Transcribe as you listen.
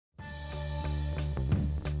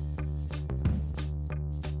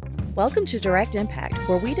Welcome to Direct Impact,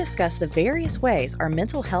 where we discuss the various ways our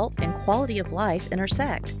mental health and quality of life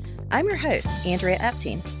intersect. I'm your host, Andrea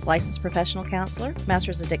Epting, licensed professional counselor,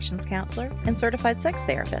 master's addictions counselor, and certified sex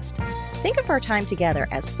therapist. Think of our time together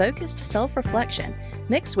as focused self-reflection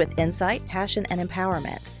mixed with insight, passion, and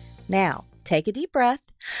empowerment. Now, take a deep breath.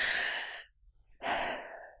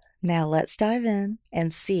 Now let's dive in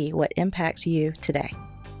and see what impacts you today.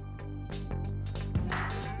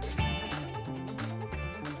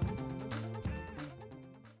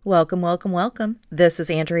 Welcome, welcome, welcome. This is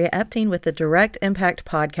Andrea Epting with the Direct Impact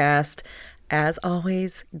Podcast. As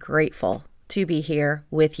always, grateful to be here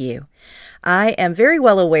with you. I am very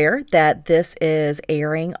well aware that this is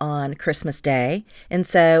airing on Christmas Day, and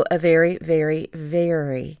so a very, very,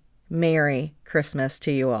 very Merry Christmas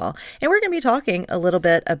to you all. And we're going to be talking a little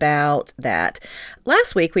bit about that.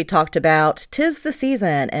 Last week, we talked about 'tis the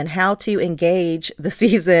season and how to engage the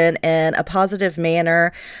season in a positive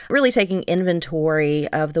manner, really taking inventory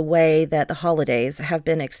of the way that the holidays have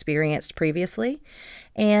been experienced previously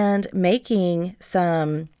and making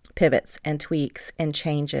some pivots and tweaks and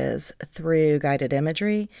changes through guided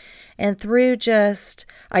imagery and through just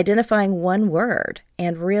identifying one word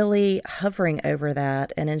and really hovering over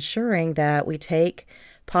that and ensuring that we take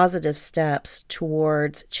positive steps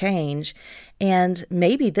towards change. And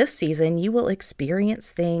maybe this season you will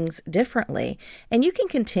experience things differently, and you can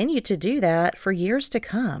continue to do that for years to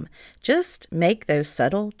come. Just make those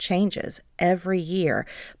subtle changes every year.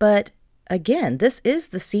 But again, this is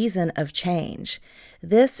the season of change.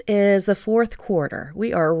 This is the fourth quarter.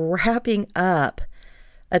 We are wrapping up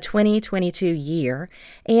a 2022 year,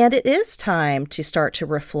 and it is time to start to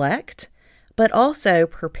reflect, but also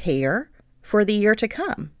prepare for the year to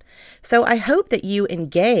come. So I hope that you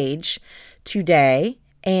engage today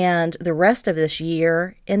and the rest of this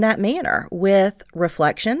year in that manner with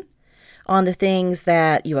reflection on the things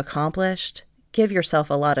that you accomplished. Give yourself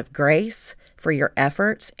a lot of grace for your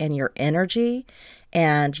efforts and your energy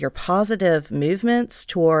and your positive movements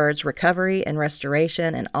towards recovery and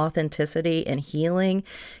restoration and authenticity and healing.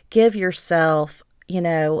 Give yourself,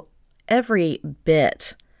 every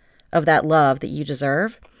bit of that love that you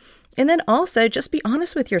deserve. And then also just be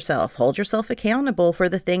honest with yourself. Hold yourself accountable for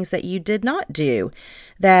the things that you did not do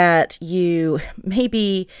that you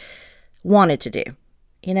maybe wanted to do.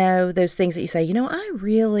 Those things that you say, I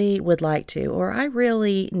really would like to, or I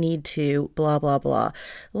really need to, blah, blah, blah.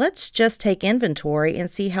 Let's just take inventory and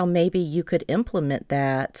see how maybe you could implement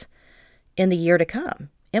that in the year to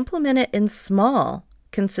come. Implement it in small,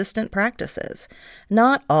 consistent practices.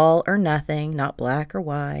 Not all or nothing, not black or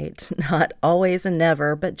white, not always and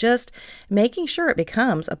never, but just making sure it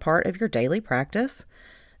becomes a part of your daily practice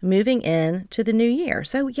moving into the new year.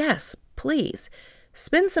 So yes, please.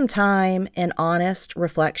 Spend some time in honest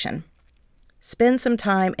reflection. Spend some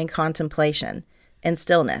time in contemplation and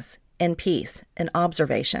stillness and peace and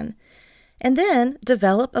observation. And then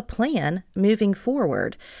develop a plan moving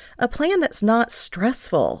forward. A plan that's not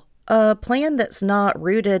stressful. A plan that's not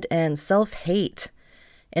rooted in self-hate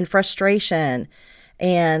and frustration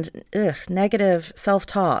and negative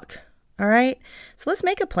self-talk. All right. So let's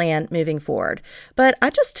make a plan moving forward. But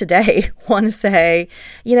I just today want to say,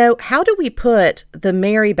 how do we put the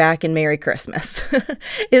Merry back in Merry Christmas?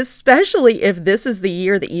 Especially if this is the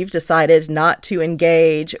year that you've decided not to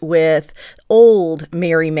engage with old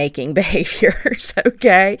merry-making behaviors,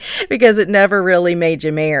 okay? Because it never really made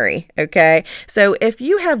you merry, okay? So if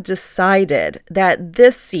you have decided that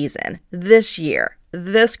this season, this year,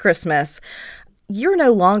 this Christmas, you're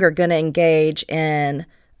no longer going to engage in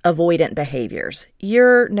avoidant behaviors.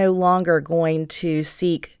 You're no longer going to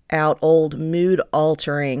seek out old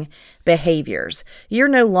mood-altering behaviors. You're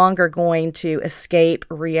no longer going to escape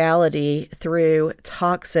reality through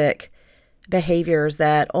toxic behaviors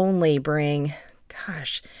that only bring,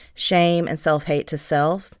 shame and self-hate to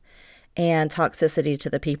self and toxicity to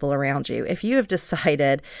the people around you. If you have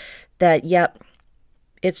decided that,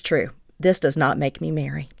 it's true, this does not make me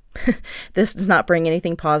merry. This does not bring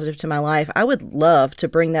anything positive to my life. I would love to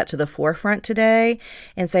bring that to the forefront today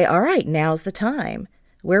and say, all right, now's the time.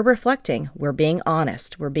 We're reflecting. We're being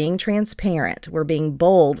honest. We're being transparent. We're being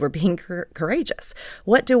bold. We're being courageous.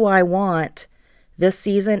 What do I want this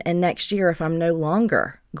season and next year if I'm no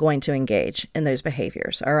longer going to engage in those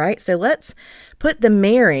behaviors? All right. So let's put the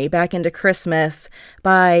merry back into Christmas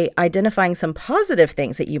by identifying some positive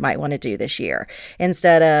things that you might want to do this year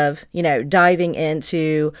instead of, diving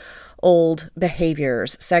into old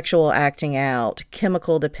behaviors, sexual acting out,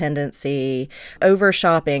 chemical dependency, over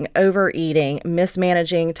shopping, overeating,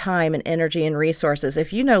 mismanaging time and energy and resources.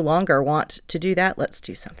 If you no longer want to do that, let's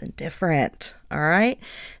do something different. All right.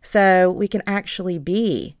 So we can actually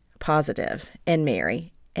be positive and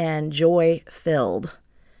merry and joy-filled.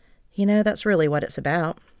 That's really what it's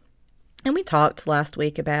about. And we talked last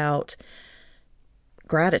week about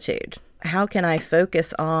gratitude. How can I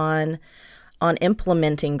focus on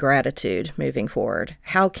implementing gratitude moving forward?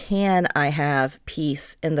 How can I have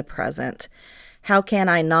peace in the present? How can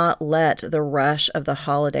I not let the rush of the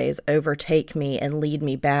holidays overtake me and lead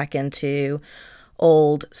me back into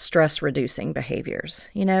old stress-reducing behaviors?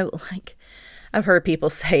 I've heard people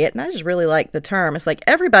say it, and I just really like the term. It's like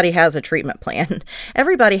everybody has a treatment plan.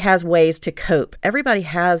 Everybody has ways to cope. Everybody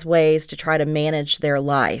has ways to try to manage their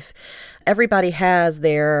life. Everybody has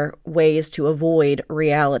their ways to avoid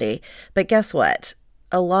reality. But guess what?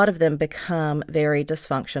 A lot of them become very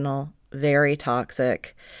dysfunctional, very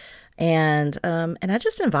toxic. And I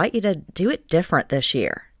just invite you to do it different this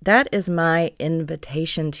year. That is my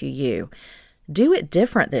invitation to you. Do it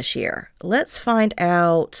different this year. Let's find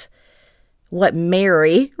out what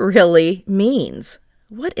merry really means.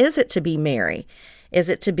 What is it to be merry? Is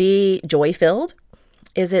it to be joy-filled?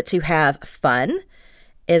 Is it to have fun?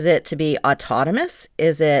 Is it to be autonomous?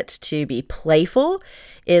 Is it to be playful?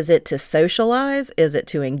 Is it to socialize? Is it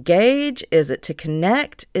to engage? Is it to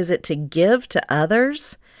connect? Is it to give to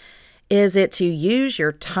others? Is it to use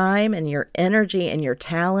your time and your energy and your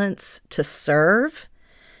talents to serve?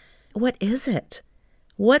 What is it?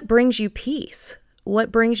 What brings you peace?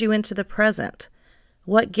 What brings you into the present?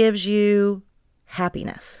 What gives you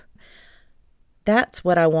happiness? That's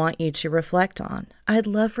what I want you to reflect on. I'd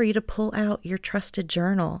love for you to pull out your trusted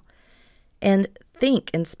journal and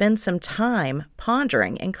think and spend some time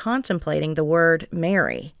pondering and contemplating the word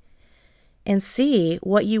merry and see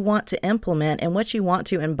what you want to implement and what you want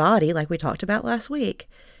to embody, like we talked about last week,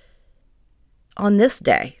 on this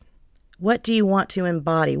day. What do you want to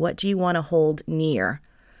embody? What do you want to hold near?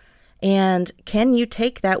 And can you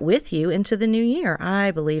take that with you into the new year? I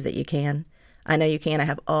believe that you can. I know you can. I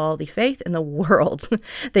have all the faith in the world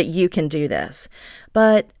that you can do this.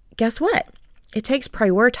 But guess what? It takes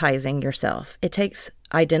prioritizing yourself. It takes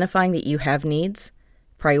identifying that you have needs,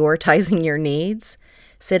 prioritizing your needs,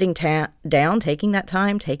 sitting down, taking that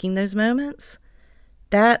time, taking those moments.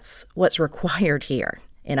 That's what's required here.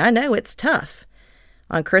 And I know it's tough.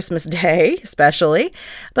 On Christmas Day, especially,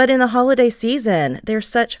 but in the holiday season, there's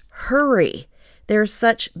such hurry, there's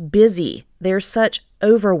such busy, there's such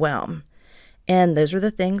overwhelm. And those are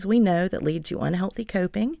the things we know that lead to unhealthy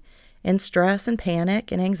coping and stress and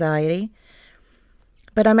panic and anxiety.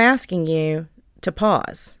 But I'm asking you to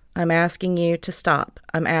pause. I'm asking you to stop.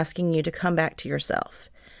 I'm asking you to come back to yourself.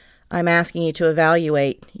 I'm asking you to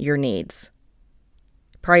evaluate your needs.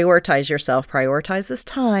 Prioritize yourself. Prioritize this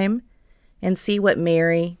time. And see what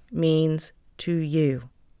merry means to you.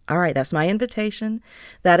 All right, that's my invitation.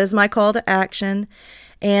 That is my call to action.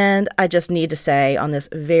 And I just need to say on this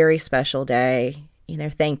very special day,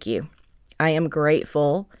 thank you. I am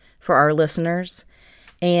grateful for our listeners.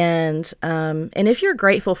 And if you're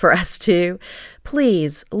grateful for us too,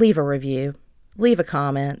 please leave a review, leave a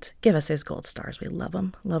comment, give us those gold stars. We love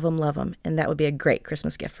them, love them, love them. And that would be a great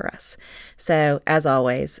Christmas gift for us. So as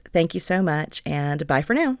always, thank you so much and bye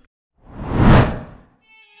for now.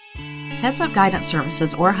 Heads Up Guidance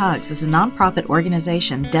Services, or HUGS, is a nonprofit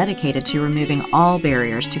organization dedicated to removing all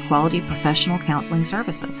barriers to quality professional counseling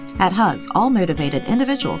services. At HUGS, all motivated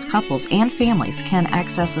individuals, couples, and families can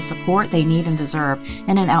access the support they need and deserve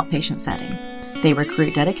in an outpatient setting. They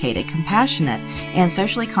recruit dedicated, compassionate, and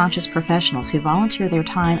socially conscious professionals who volunteer their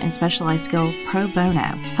time and specialized skill pro bono.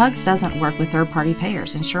 HUGS doesn't work with third-party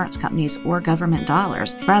payers, insurance companies, or government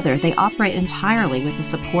dollars. Rather, they operate entirely with the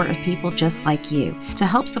support of people just like you. To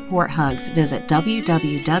help support HUGS, visit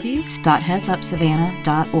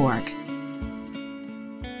www.headsupsavannah.org.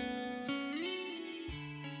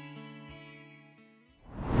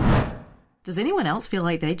 Does anyone else feel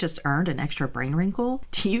like they just earned an extra brain wrinkle?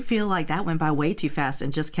 Do you feel like that went by way too fast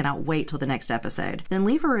and just cannot wait till the next episode? Then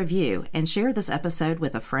leave a review and share this episode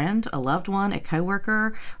with a friend, a loved one, a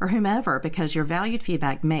coworker, or whomever, because your valued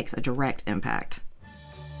feedback makes a direct impact.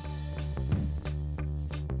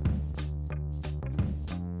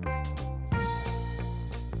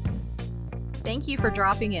 Thank you for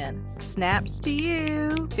dropping in. Snaps to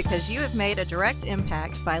you, because you have made a direct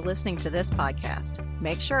impact by listening to this podcast.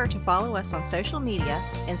 Make sure to follow us on social media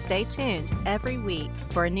and stay tuned every week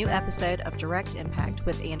for a new episode of Direct Impact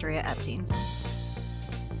with Andrea Epting.